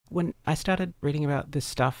When I started reading about this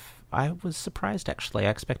stuff, I was surprised actually. I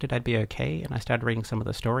expected I'd be okay, and I started reading some of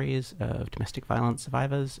the stories of domestic violence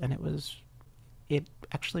survivors, and it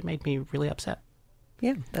actually made me really upset.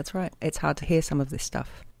 Yeah, that's right. It's hard to hear some of this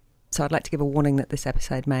stuff. So I'd like to give a warning that this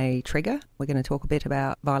episode may trigger. We're going to talk a bit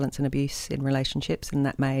about violence and abuse in relationships, and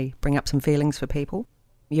that may bring up some feelings for people.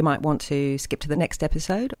 You might want to skip to the next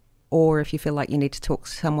episode, or if you feel like you need to talk to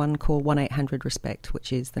someone, call 1-800-RESPECT,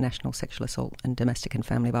 which is the National Sexual Assault and Domestic and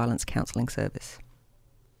Family Violence Counselling Service.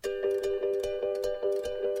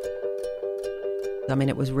 I mean,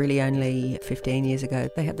 it was really only 15 years ago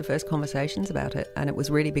they had the first conversations about it, and it was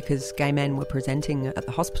really because gay men were presenting at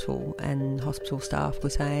the hospital and hospital staff were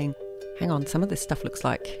saying, hang on, some of this stuff looks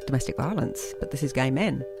like domestic violence, but this is gay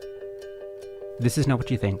men. This is Not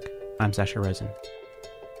What You Think. I'm Sasha Rosen.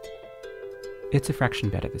 It's a fraction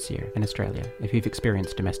better this year in Australia if you've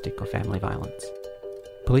experienced domestic or family violence.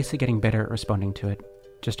 Police are getting better at responding to it,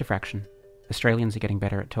 just a fraction. Australians are getting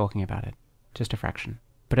better at talking about it, just a fraction.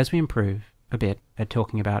 But as we improve a bit at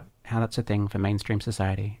talking about how that's a thing for mainstream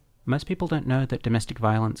society, most people don't know that domestic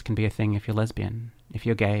violence can be a thing if you're lesbian, if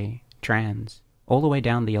you're gay, trans, all the way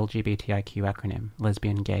down the LGBTIQ acronym,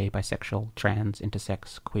 lesbian, gay, bisexual, trans,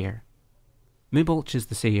 intersex, queer. Moo Balch is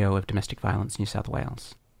the CEO of Domestic Violence New South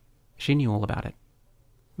Wales. She knew all about it.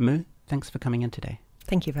 Moo, thanks for coming in today.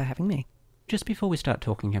 Thank you for having me. Just before we start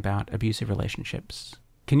talking about abusive relationships,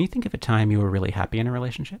 can you think of a time you were really happy in a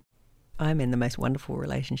relationship? I'm in the most wonderful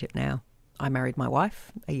relationship now. I married my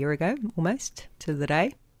wife a year ago, almost, to the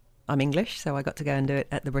day. I'm English, so I got to go and do it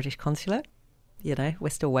at the British Consulate. You know, we're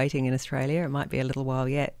still waiting in Australia. It might be a little while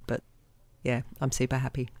yet, but yeah, I'm super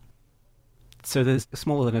happy. So there's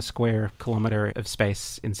smaller than a square kilometre of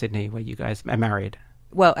space in Sydney where you guys are married.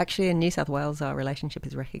 Well, actually, in New South Wales, our relationship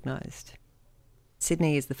is recognised.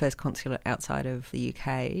 Sydney is the first consulate outside of the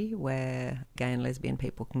UK where gay and lesbian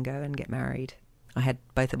people can go and get married. I had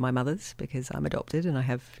both of my mothers because I'm adopted and I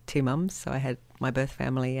have two mums, so I had my birth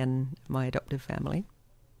family and my adoptive family.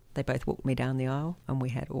 They both walked me down the aisle, and we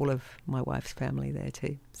had all of my wife's family there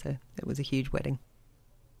too, so it was a huge wedding.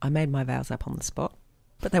 I made my vows up on the spot,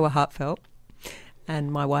 but they were heartfelt,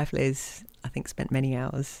 and my wife Liz, I think, spent many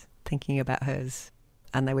hours thinking about hers,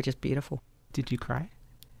 and they were just beautiful. Did you cry?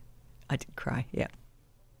 I did cry, yeah.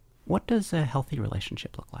 What does a healthy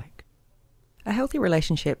relationship look like? A healthy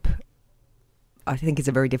relationship, I think, is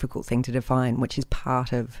a very difficult thing to define, which is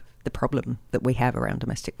part of the problem that we have around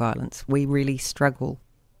domestic violence. We really struggle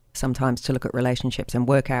sometimes to look at relationships and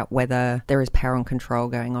work out whether there is power and control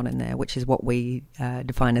going on in there, which is what we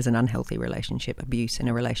define as an unhealthy relationship. Abuse in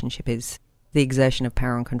a relationship is the exertion of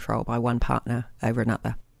power and control by one partner over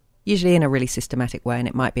another, usually in a really systematic way, and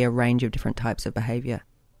it might be a range of different types of behaviour.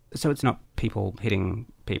 So it's not people hitting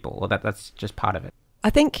people, or that's just part of it? I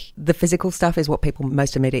think the physical stuff is what people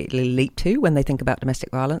most immediately leap to when they think about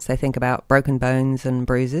domestic violence. They think about broken bones and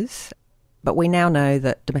bruises. But we now know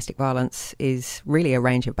that domestic violence is really a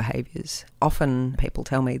range of behaviours. Often people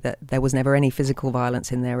tell me that there was never any physical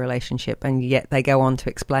violence in their relationship, and yet they go on to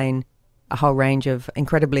explain a whole range of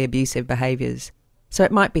incredibly abusive behaviours. So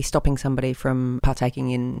it might be stopping somebody from partaking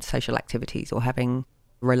in social activities or having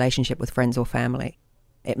a relationship with friends or family.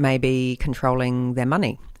 It may be controlling their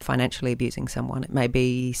money, financially abusing someone. It may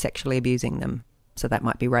be sexually abusing them. So that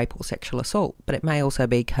might be rape or sexual assault. But it may also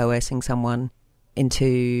be coercing someone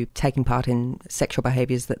into taking part in sexual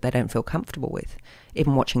behaviours that they don't feel comfortable with,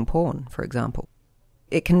 even watching porn, for example.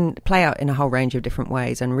 It can play out in a whole range of different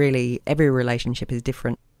ways, and really every relationship is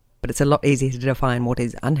different. But it's a lot easier to define what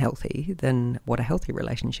is unhealthy than what a healthy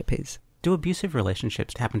relationship is. Do abusive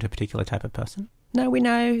relationships happen to a particular type of person? No, we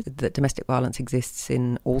know that domestic violence exists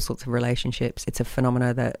in all sorts of relationships. It's a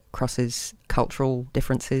phenomena that crosses cultural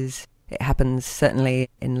differences. It happens certainly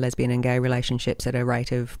in lesbian and gay relationships at a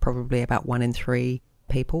rate of probably about 1 in 3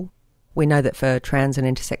 people. We know that for trans and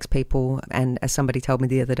intersex people, and as somebody told me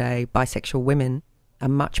the other day, bisexual women are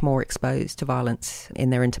much more exposed to violence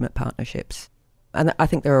in their intimate partnerships. And I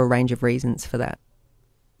think there are a range of reasons for that.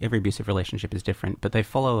 Every abusive relationship is different, but they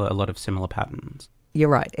follow a lot of similar patterns. You're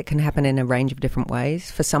right. It can happen in a range of different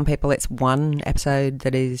ways. For some people, it's one episode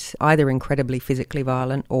that is either incredibly physically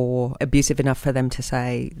violent or abusive enough for them to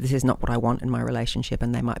say, this is not what I want in my relationship,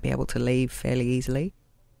 and they might be able to leave fairly easily.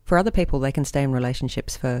 For other people, they can stay in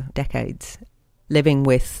relationships for decades. living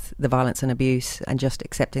with the violence and abuse and just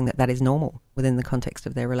accepting that that is normal within the context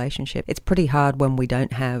of their relationship. It's pretty hard when we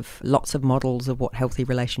don't have lots of models of what healthy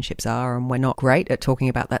relationships are, and we're not great at talking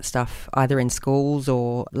about that stuff either in schools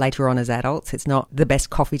or later on as adults. It's not the best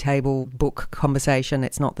coffee table book conversation.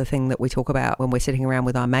 It's not the thing that we talk about when we're sitting around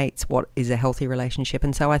with our mates. What is a healthy relationship?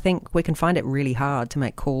 And so I think we can find it really hard to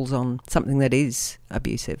make calls on something that is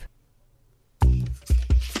abusive.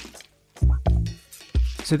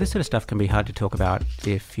 So this sort of stuff can be hard to talk about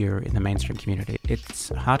if you're in the mainstream community. It's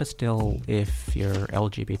harder still if you're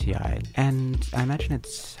LGBTI, and I imagine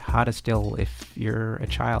it's harder still if you're a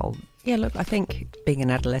child. Yeah, look, I think being an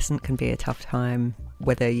adolescent can be a tough time,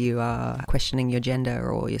 whether you are questioning your gender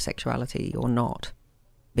or your sexuality or not.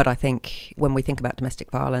 But I think when we think about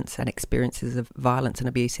domestic violence and experiences of violence and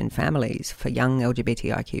abuse in families for young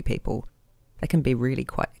LGBTIQ people, they can be really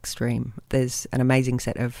quite extreme. There's an amazing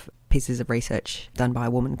set of pieces of research done by a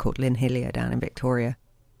woman called Lynn Hillier down in Victoria,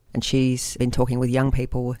 and she's been talking with young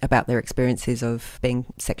people about their experiences of being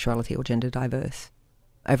sexuality or gender diverse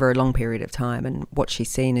over a long period of time. And what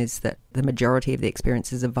she's seen is that the majority of the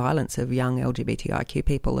experiences of violence of young LGBTIQ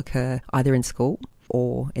people occur either in school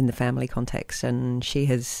or in the family context. And she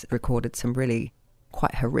has recorded some really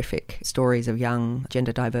quite horrific stories of young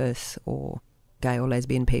gender diverse or gay or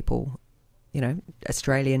lesbian people,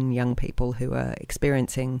 Australian young people who are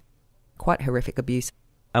experiencing quite horrific abuse.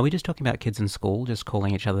 Are we just talking about kids in school just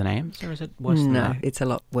calling each other names, or is it worse than that? No, it's a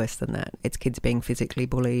lot worse than that. It's kids being physically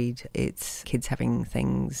bullied. It's kids having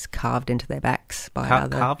things carved into their backs by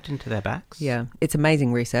other... Carved into their backs? Yeah. It's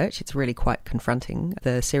amazing research. It's really quite confronting.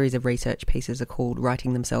 The series of research pieces are called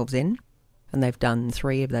Writing Themselves In, and they've done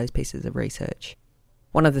 3 of those pieces of research.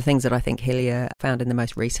 One of the things that I think Hillier found in the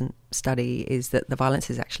most recent study is that the violence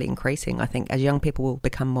is actually increasing. I think as young people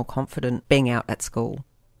become more confident being out at school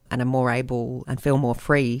and are more able and feel more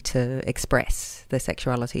free to express their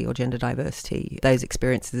sexuality or gender diversity, those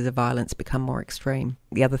experiences of violence become more extreme.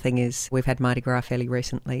 The other thing is we've had Mardi Gras fairly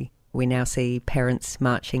recently. We now see parents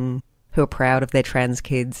marching who are proud of their trans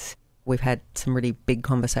kids. We've had some really big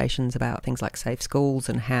conversations about things like safe schools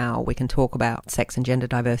and how we can talk about sex and gender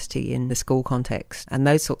diversity in the school context. And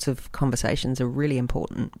those sorts of conversations are really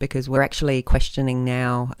important because we're actually questioning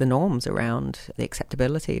now the norms around the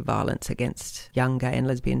acceptability of violence against young gay and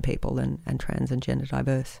lesbian people and trans and gender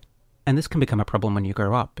diverse. And this can become a problem when you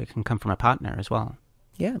grow up. It can come from a partner as well.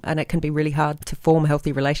 Yeah, and it can be really hard to form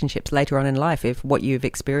healthy relationships later on in life if what you've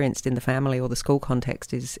experienced in the family or the school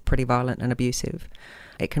context is pretty violent and abusive.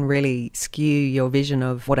 It can really skew your vision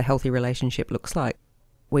of what a healthy relationship looks like.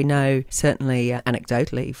 We know, certainly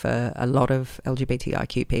anecdotally, for a lot of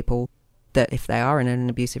LGBTIQ people, that if they are in an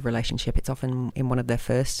abusive relationship, it's often in one of their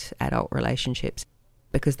first adult relationships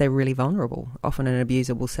because they're really vulnerable. Often an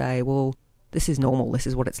abuser will say, well, this is normal, this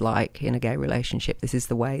is what it's like in a gay relationship, this is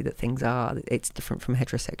the way that things are, it's different from a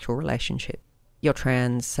heterosexual relationship. You're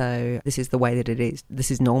trans, so this is the way that it is.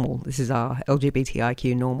 This is normal, this is our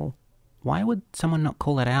LGBTIQ normal. Why would someone not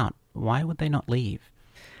call it out? Why would they not leave?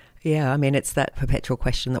 Yeah, I mean, it's that perpetual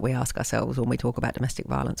question that we ask ourselves when we talk about domestic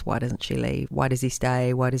violence. Why doesn't she leave? Why does he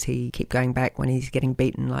stay? Why does he keep going back when he's getting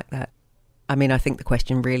beaten like that? I mean, I think the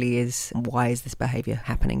question really is, why is this behaviour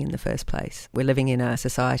happening in the first place? We're living in a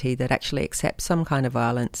society that actually accepts some kind of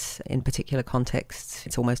violence in particular contexts.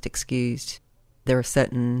 It's almost excused. There are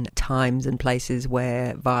certain times and places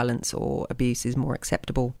where violence or abuse is more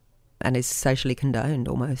acceptable and is socially condoned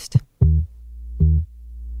almost.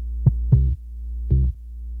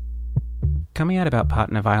 Coming out about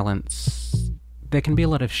partner violence, there can be a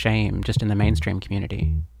lot of shame just in the mainstream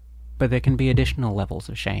community, but there can be additional levels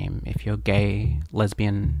of shame if you're gay,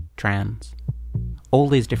 lesbian, trans. All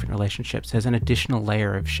these different relationships, there's an additional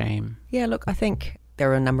layer of shame. Yeah, look, I think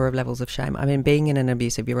there are a number of levels of shame. I mean, being in an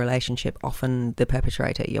abusive relationship, often the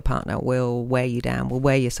perpetrator, your partner, will wear you down, will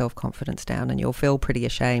wear your self-confidence down, and you'll feel pretty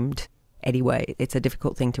ashamed anyway. It's a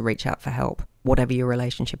difficult thing to reach out for help, whatever your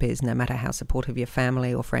relationship is, no matter how supportive your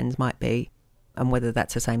family or friends might be, and whether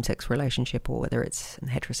that's a same-sex relationship or whether it's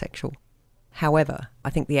heterosexual. However, I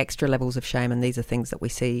think the extra levels of shame, and these are things that we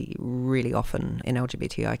see really often in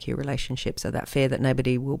LGBTIQ relationships, are that fear that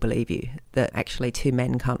nobody will believe you, that actually 2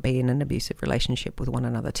 men can't be in an abusive relationship with one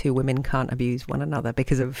another, 2 women can't abuse one another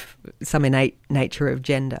because of some innate nature of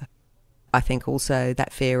gender. I think also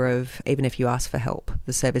that fear of, even if you ask for help,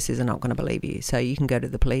 the services are not going to believe you. So you can go to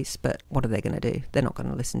the police, but what are they going to do? They're not going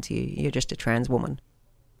to listen to you. You're just a trans woman.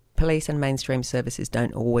 Police and mainstream services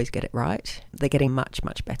don't always get it right. They're getting much,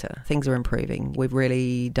 much better. Things are improving. We've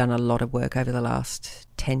really done a lot of work over the last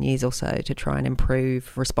 10 years or so to try and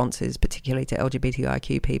improve responses, particularly to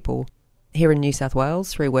LGBTIQ people here in New South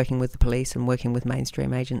Wales through working with the police and working with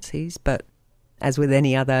mainstream agencies. But As with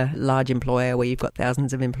any other large employer where you've got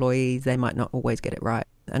thousands of employees, they might not always get it right.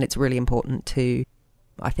 And it's really important to,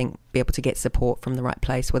 I think, be able to get support from the right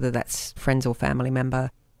place, whether that's friends or family member,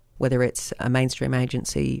 whether it's a mainstream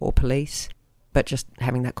agency or police. But just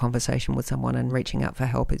having that conversation with someone and reaching out for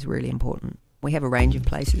help is really important. We have a range of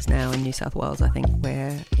places now in New South Wales, I think,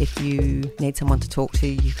 where if you need someone to talk to,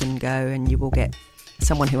 you can go and you will get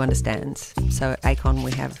someone who understands. So at ACON,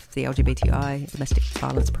 we have the LGBTI Domestic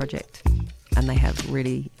Violence Project, and they have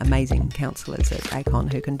really amazing counsellors at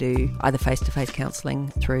ACON who can do either face-to-face counselling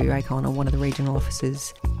through ACON or one of the regional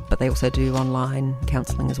offices, but they also do online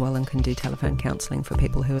counselling as well and can do telephone counselling for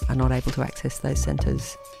people who are not able to access those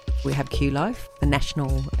centres. We have QLife, the National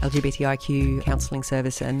LGBTIQ Counselling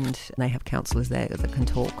Service, and they have counsellors there that can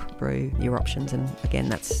talk through your options, and again,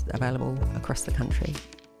 that's available across the country.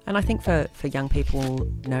 And I think for young people,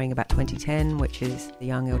 knowing about 2010, which is the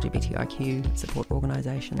Young LGBTIQ Support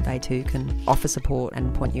Organisation, they too can offer support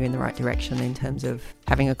and point you in the right direction in terms of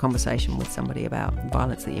having a conversation with somebody about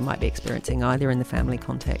violence that you might be experiencing either in the family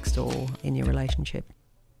context or in your relationship.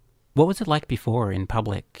 What was it like before in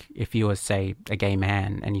public if you were, say, a gay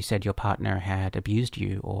man and you said your partner had abused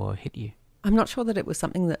you or hit you? I'm not sure that it was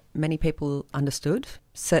something that many people understood.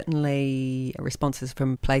 Certainly responses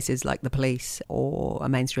from places like the police or a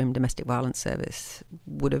mainstream domestic violence service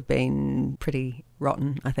would have been pretty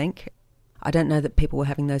rotten, I think. I don't know that people were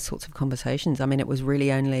having those sorts of conversations. I mean, it was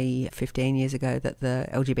really only 15 years ago that the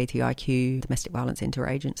LGBTIQ Domestic Violence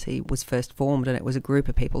Interagency was first formed, and it was a group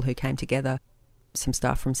of people who came together, some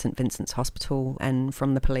staff from St Vincent's Hospital and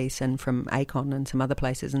from the police and from ACON and some other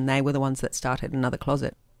places, and they were the ones that started Another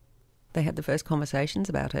Closet. They had the first conversations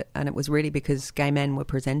about it, and it was really because gay men were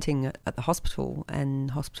presenting at the hospital,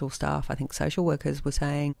 and hospital staff, I think social workers, were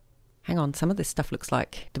saying, hang on, some of this stuff looks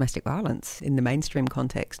like domestic violence in the mainstream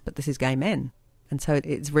context, but this is gay men. And so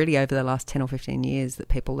it's really over the last 10 or 15 years that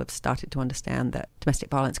people have started to understand that domestic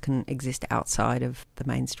violence can exist outside of the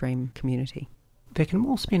mainstream community. There can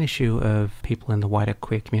also be an issue of people in the wider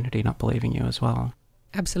queer community not believing you as well.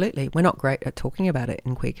 Absolutely. We're not great at talking about it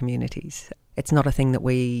in queer communities. It's not a thing that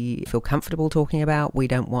we feel comfortable talking about. We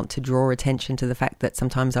don't want to draw attention to the fact that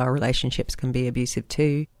sometimes our relationships can be abusive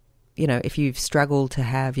too. You know, if you've struggled to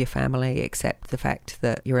have your family accept the fact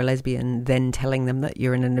that you're a lesbian, then telling them that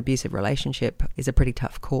you're in an abusive relationship is a pretty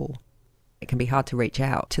tough call. It can be hard to reach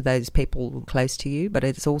out to those people close to you, but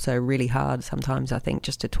it's also really hard sometimes, I think,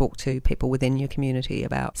 just to talk to people within your community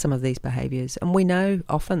about some of these behaviours. And we know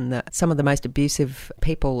often that some of the most abusive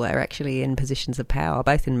people are actually in positions of power,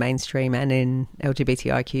 both in mainstream and in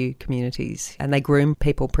LGBTIQ communities, and they groom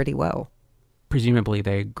people pretty well. Presumably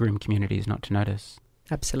they groom communities not to notice.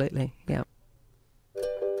 Absolutely, yeah.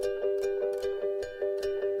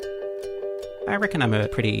 I reckon I'm a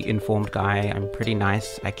pretty informed guy. I'm pretty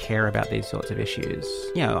nice. I care about these sorts of issues.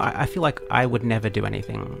 You know, I feel like I would never do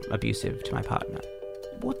anything abusive to my partner.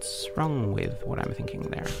 What's wrong with what I'm thinking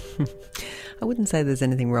there? I wouldn't say there's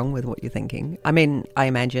anything wrong with what you're thinking. I mean, I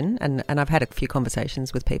imagine, and I've had a few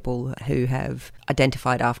conversations with people who have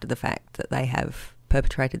identified after the fact that they have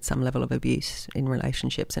perpetrated some level of abuse in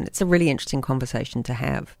relationships, and it's a really interesting conversation to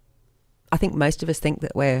have. I think most of us think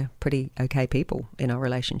that we're pretty okay people in our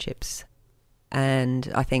relationships. And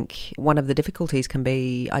I think one of the difficulties can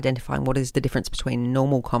be identifying what is the difference between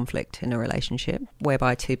normal conflict in a relationship,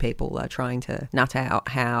 whereby two people are trying to nut out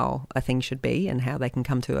how a thing should be and how they can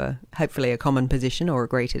come to hopefully a common position or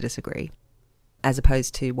agree to disagree, as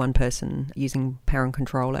opposed to one person using power and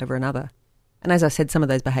control over another. And as I said, some of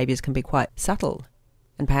those behaviours can be quite subtle.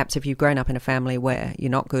 And perhaps if you've grown up in a family where you're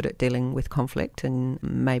not good at dealing with conflict and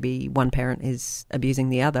maybe one parent is abusing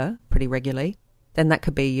the other pretty regularly, then that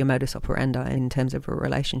could be your modus operandi in terms of a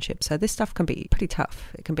relationship. So this stuff can be pretty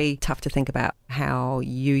tough. It can be tough to think about how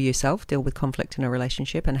you yourself deal with conflict in a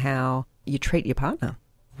relationship and how you treat your partner.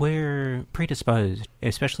 We're predisposed,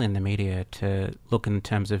 especially in the media, to look in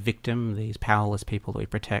terms of victim, these powerless people that we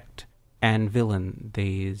protect, and villain,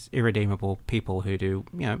 these irredeemable people who do,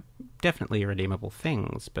 you know, definitely irredeemable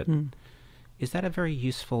things. But is that a very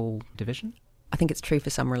useful division? I think it's true for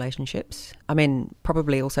some relationships. I mean,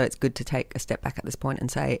 probably also it's good to take a step back at this point and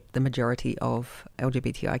say the majority of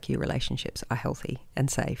LGBTIQ relationships are healthy and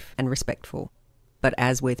safe and respectful. But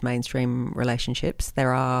as with mainstream relationships,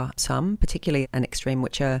 there are some, particularly an extreme,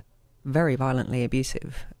 which are very violently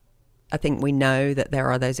abusive. I think we know that there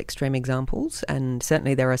are those extreme examples, and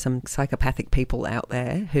certainly there are some psychopathic people out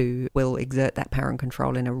there who will exert that power and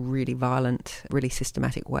control in a really violent, really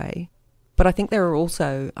systematic way. But I think there are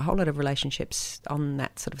also a whole lot of relationships on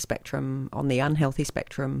that sort of spectrum, on the unhealthy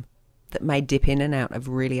spectrum, that may dip in and out of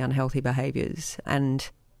really unhealthy behaviours. And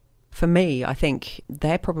For me, I think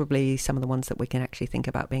they're probably some of the ones that we can actually think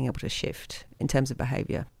about being able to shift in terms of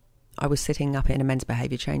behaviour. I was sitting up in a men's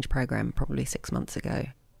behaviour change program probably 6 months ago.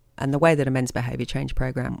 And the way that a men's behaviour change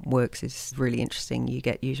program works is really interesting. You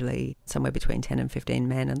get usually somewhere between 10 and 15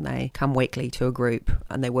 men, and they come weekly to a group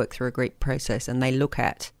and they work through a group process, and they look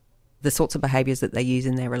at the sorts of behaviours that they use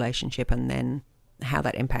in their relationship, and then how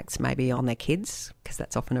that impacts maybe on their kids, because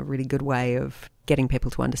that's often a really good way of getting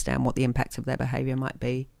people to understand what the impacts of their behaviour might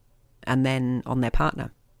be, and then on their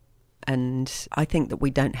partner. And I think that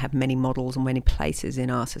we don't have many models and many places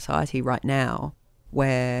in our society right now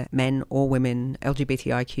where men or women,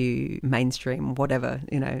 LGBTIQ, mainstream, whatever,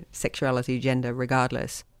 sexuality, gender,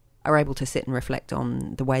 regardless, are able to sit and reflect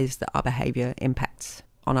on the ways that our behaviour impacts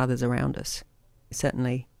on others around us.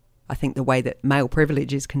 Certainly, I think the way that male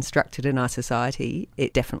privilege is constructed in our society,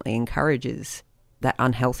 it definitely encourages that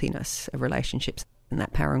unhealthiness of relationships and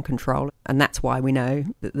that power and control. And that's why we know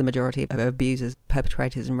that the majority of abusers,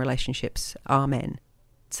 perpetrators in relationships are men,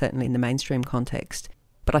 certainly in the mainstream context.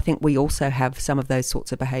 But I think we also have some of those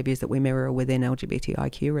sorts of behaviours that we mirror within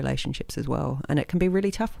LGBTIQ relationships as well. And it can be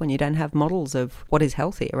really tough when you don't have models of what is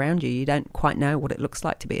healthy around you. You don't quite know what it looks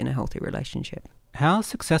like to be in a healthy relationship. How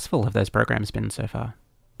successful have those programs been so far?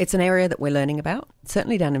 It's an area that we're learning about.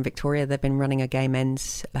 Certainly down in Victoria, they've been running a gay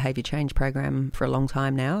men's behaviour change program for a long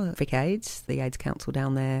time now. VicAIDS, the AIDS Council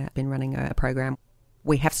down there, have been running a program.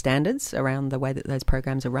 We have standards around the way that those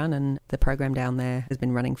programs are run, and the program down there has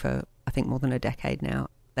been running for, I think, more than a decade now.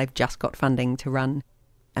 They've just got funding to run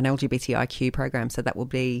an LGBTIQ program, so that will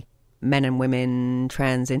be men and women,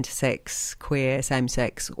 trans, intersex, queer,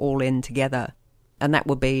 same-sex, all in together. And that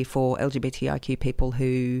will be for LGBTIQ people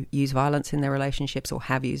who use violence in their relationships or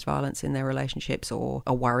have used violence in their relationships or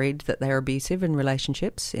are worried that they're abusive in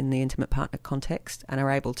relationships in the intimate partner context, and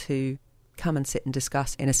are able to come and sit and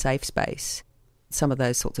discuss in a safe space some of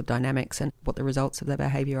those sorts of dynamics and what the results of their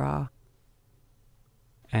behaviour are.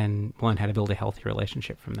 And learn how to build a healthy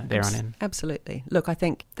relationship from there on in. Absolutely. Look, I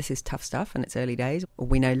think this is tough stuff and it's early days.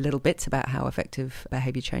 We know little bits about how effective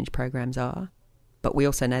behaviour change programs are, but we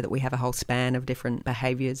also know that we have a whole span of different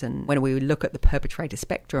behaviours. And when we look at the perpetrator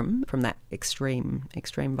spectrum, from that extreme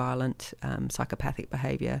violent, psychopathic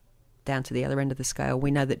behaviour down to the other end of the scale,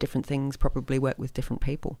 we know that different things probably work with different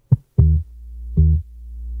people.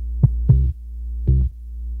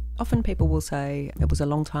 Often people will say, it was a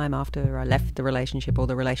long time after I left the relationship or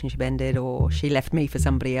the relationship ended or she left me for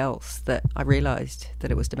somebody else that I realised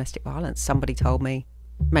that it was domestic violence. Somebody told me,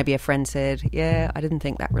 maybe a friend said, yeah, I didn't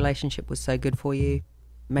think that relationship was so good for you.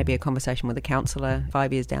 Maybe a conversation with a counsellor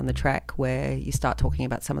 5 years down the track where you start talking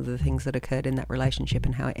about some of the things that occurred in that relationship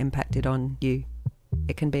and how it impacted on you.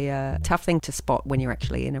 It can be a tough thing to spot when you're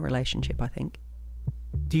actually in a relationship, I think.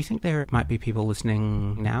 Do you think there might be people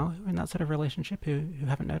listening now in that sort of relationship who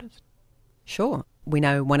haven't noticed? Sure. We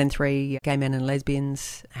know 1 in 3 gay men and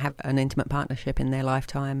lesbians have an intimate partnership in their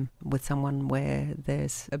lifetime with someone where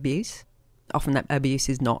there's abuse. Often that abuse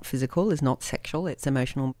is not physical, is not sexual, it's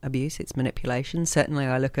emotional abuse, it's manipulation. Certainly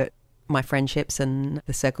I look at my friendships and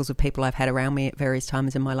the circles of people I've had around me at various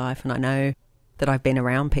times in my life, and I know that I've been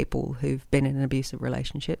around people who've been in abusive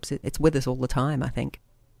relationships. It's with us all the time, I think.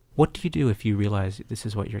 What do you do if you realise this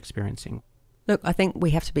is what you're experiencing? Look, I think we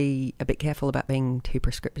have to be a bit careful about being too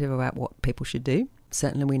prescriptive about what people should do.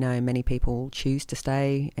 Certainly we know many people choose to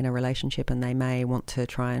stay in a relationship and they may want to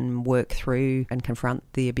try and work through and confront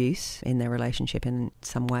the abuse in their relationship in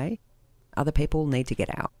some way. Other people need to get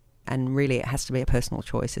out, and really it has to be a personal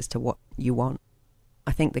choice as to what you want.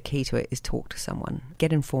 I think the key to it is talk to someone,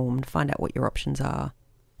 get informed, find out what your options are,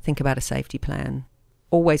 think about a safety plan.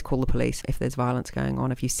 Always call the police if there's violence going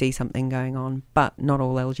on, if you see something going on, but not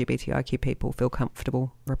all LGBTIQ people feel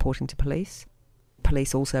comfortable reporting to police.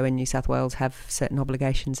 Police also in New South Wales have certain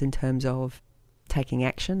obligations in terms of taking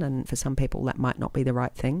action, and for some people that might not be the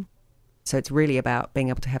right thing. So it's really about being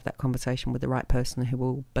able to have that conversation with the right person who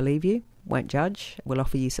will believe you, won't judge, will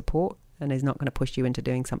offer you support, and is not going to push you into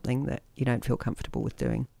doing something that you don't feel comfortable with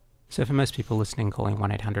doing. So for most people listening, calling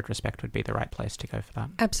 1-800-RESPECT would be the right place to go for that?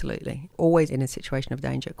 Absolutely. Always in a situation of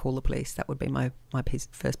danger, call the police. That would be my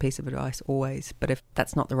first piece of advice, always. But if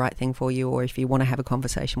that's not the right thing for you, or if you want to have a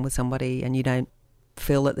conversation with somebody and you don't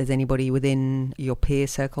feel that there's anybody within your peer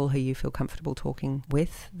circle who you feel comfortable talking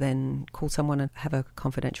with, then call someone and have a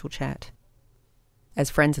confidential chat. As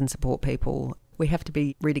friends and support people, we have to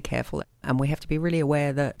be really careful, and we have to be really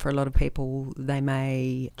aware that for a lot of people, they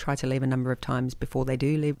may try to leave a number of times before they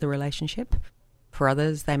do leave the relationship. For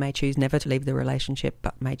others, they may choose never to leave the relationship,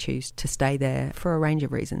 but may choose to stay there for a range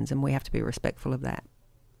of reasons, and we have to be respectful of that.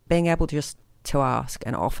 Being able just to ask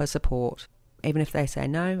and offer support, even if they say,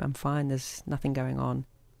 no, I'm fine, there's nothing going on,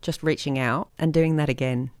 just reaching out and doing that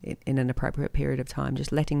again in an appropriate period of time,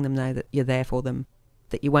 just letting them know that you're there for them,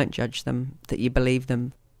 that you won't judge them, that you believe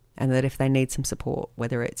them, and that if they need some support,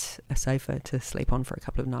 whether it's a sofa to sleep on for a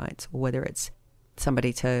couple of nights, or whether it's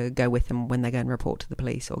somebody to go with them when they go and report to the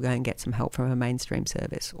police, or go and get some help from a mainstream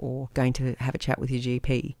service, or going to have a chat with your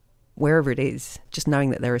GP, wherever it is, just knowing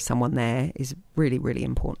that there is someone there is really, really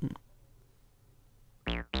important.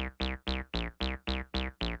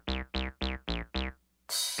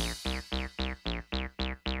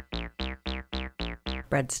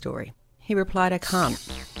 Brad's story. He replied, "I can't.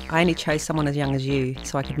 I only chose someone as young as you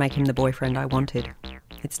so I could make him the boyfriend I wanted.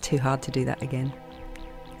 It's too hard to do that again."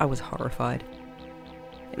 I was horrified.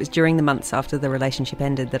 It was during the months after the relationship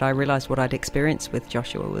ended that I realised what I'd experienced with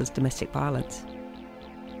Joshua was domestic violence.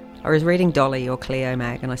 I was reading Dolly or Cleo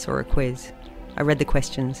mag and I saw a quiz. I read the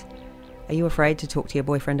questions. Are you afraid to talk to your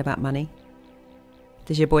boyfriend about money?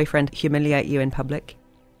 Does your boyfriend humiliate you in public?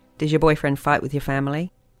 Does your boyfriend fight with your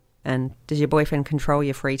family? And does your boyfriend control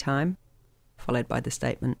your free time? Followed by the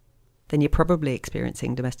statement, then you're probably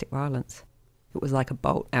experiencing domestic violence. It was like a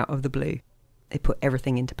bolt out of the blue. It put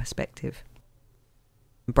everything into perspective.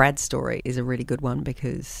 Brad's story is a really good one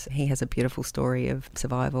because he has a beautiful story of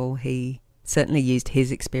survival. He certainly used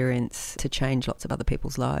his experience to change lots of other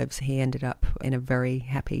people's lives. He ended up in a very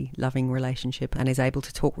happy, loving relationship and is able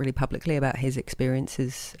to talk really publicly about his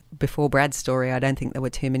experiences. Before Brad's story, I don't think there were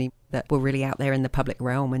too many that were really out there in the public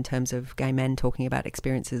realm in terms of gay men talking about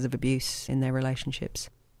experiences of abuse in their relationships.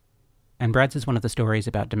 And Brad's is one of the stories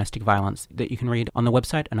about domestic violence that you can read on the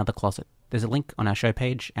website Another Closet. There's a link on our show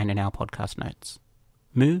page and in our podcast notes.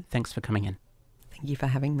 Moo, thanks for coming in. Thank you for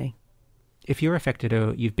having me. If you're affected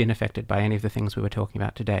or you've been affected by any of the things we were talking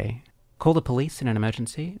about today, call the police in an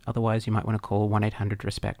emergency. Otherwise, you might want to call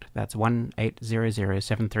 1-800-RESPECT. That's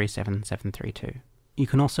 1-800-737-732. You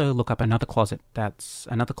can also look up Another Closet. That's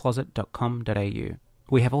anothercloset.com.au.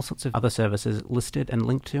 We have all sorts of other services listed and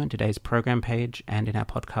linked to in today's program page and in our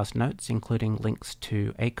podcast notes, including links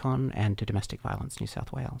to ACON and to Domestic Violence New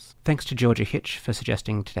South Wales. Thanks to Georgia Hitch for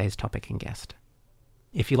suggesting today's topic and guest.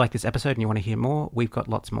 If you like this episode and you want to hear more, we've got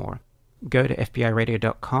lots more. Go to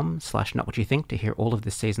fbiradio.com/notwhatyoutthink to hear all of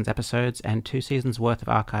this season's episodes and 2 seasons worth of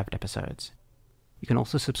archived episodes. You can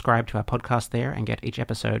also subscribe to our podcast there and get each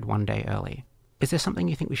episode 1 day early. Is there something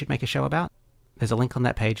you think we should make a show about? There's a link on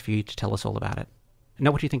that page for you to tell us all about it.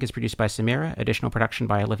 Know What You Think is produced by Samira, additional production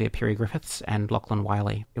by Olivia Peary-Griffiths and Lachlan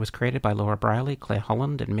Wiley. It was created by Laura Briley, Claire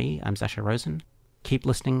Holland and me. I'm Sasha Rosen. Keep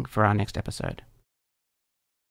listening for our next episode.